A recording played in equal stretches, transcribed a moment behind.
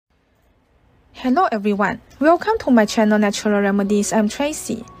Hello everyone, welcome to my channel Natural Remedies. I'm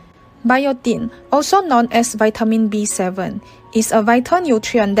Tracy. Biotin, also known as vitamin B7, is a vital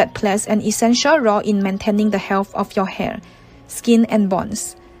nutrient that plays an essential role in maintaining the health of your hair, skin and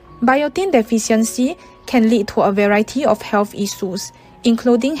bones. Biotin deficiency can lead to a variety of health issues,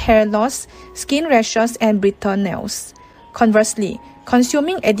 including hair loss, skin rashes and brittle nails. Conversely,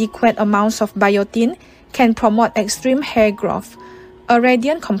 consuming adequate amounts of biotin can promote extreme hair growth, a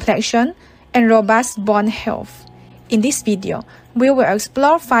radiant complexion, and robust bone health. In this video, we will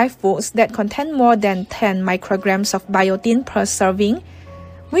explore 5 foods that contain more than 10 micrograms of biotin per serving,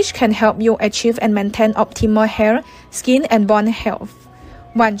 which can help you achieve and maintain optimal hair, skin, and bone health.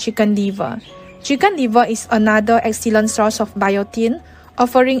 1. Chicken liver. Chicken liver is another excellent source of biotin,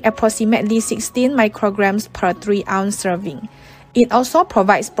 offering approximately 16 micrograms per 3-ounce serving. It also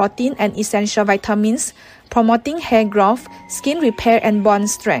provides protein and essential vitamins, promoting hair growth, skin repair, and bone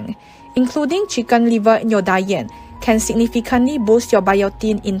strength. Including chicken liver in your diet can significantly boost your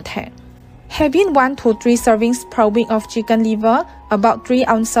biotin intake. Having 1 to 3 servings per week of chicken liver, about 3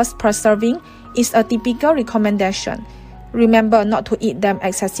 ounces per serving, is a typical recommendation. Remember not to eat them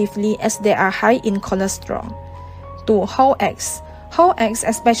excessively as they are high in cholesterol. 2. Whole eggs. Whole eggs,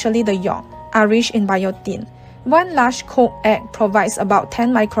 especially the yolk, are rich in biotin. 1 large cooked egg provides about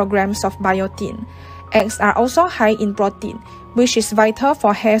 10 micrograms of biotin. Eggs are also high in protein, which is vital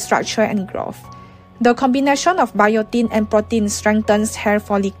for hair structure and growth. The combination of biotin and protein strengthens hair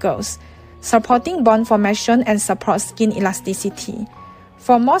follicles, supporting bone formation and supports skin elasticity.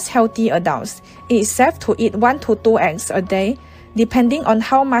 For most healthy adults, it is safe to eat 1 to 2 eggs a day, depending on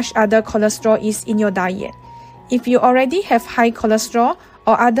how much other cholesterol is in your diet. If you already have high cholesterol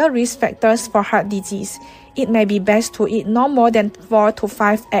or other risk factors for heart disease, it may be best to eat no more than 4 to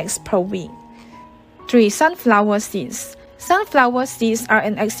 5 eggs per week. 3. Sunflower seeds. Sunflower seeds are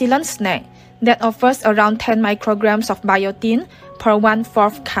an excellent snack that offers around 10 micrograms of biotin per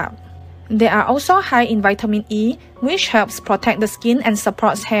 1/4 cup. They are also high in vitamin E, which helps protect the skin and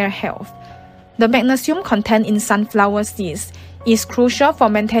supports hair health. The magnesium content in sunflower seeds is crucial for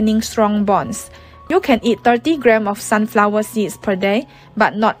maintaining strong bones. You can eat 30 grams of sunflower seeds per day,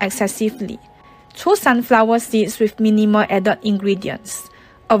 but not excessively. Choose sunflower seeds with minimal added ingredients.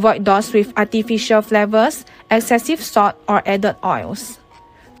 Avoid those with artificial flavors, excessive salt, or added oils.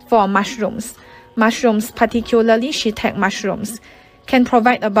 4. Mushrooms. Mushrooms, particularly shiitake mushrooms, can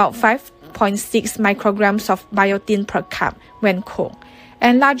provide about 5.6 micrograms of biotin per cup when cooked,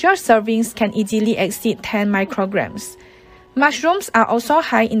 and larger servings can easily exceed 10 micrograms. Mushrooms are also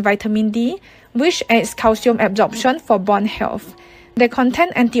high in vitamin D, which aids calcium absorption for bone health. They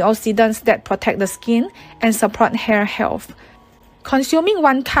contain antioxidants that protect the skin and support hair health. Consuming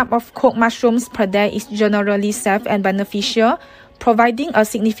 1 cup of cooked mushrooms per day is generally safe and beneficial, providing a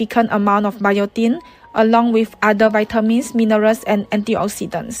significant amount of biotin along with other vitamins, minerals, and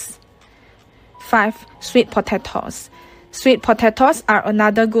antioxidants. 5. Sweet potatoes. Sweet potatoes are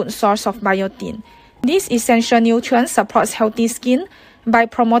another good source of biotin. This essential nutrient supports healthy skin by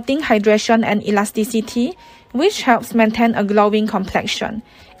promoting hydration and elasticity, which helps maintain a glowing complexion.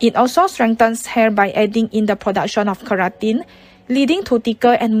 It also strengthens hair by aiding in the production of keratin, leading to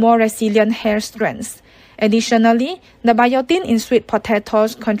thicker and more resilient hair strands. Additionally, the biotin in sweet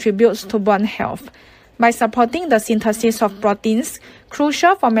potatoes contributes to bone health by supporting the synthesis of proteins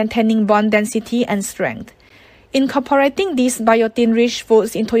crucial for maintaining bone density and strength. Incorporating these biotin-rich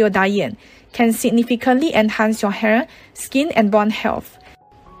foods into your diet can significantly enhance your hair, skin, and bone health.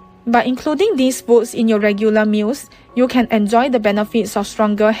 By including these foods in your regular meals, you can enjoy the benefits of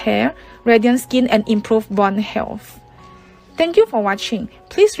stronger hair, radiant skin, and improved bone health. Thank you for watching.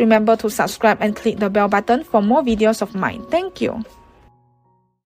 Please remember to subscribe and click the bell button for more videos of mine. Thank you.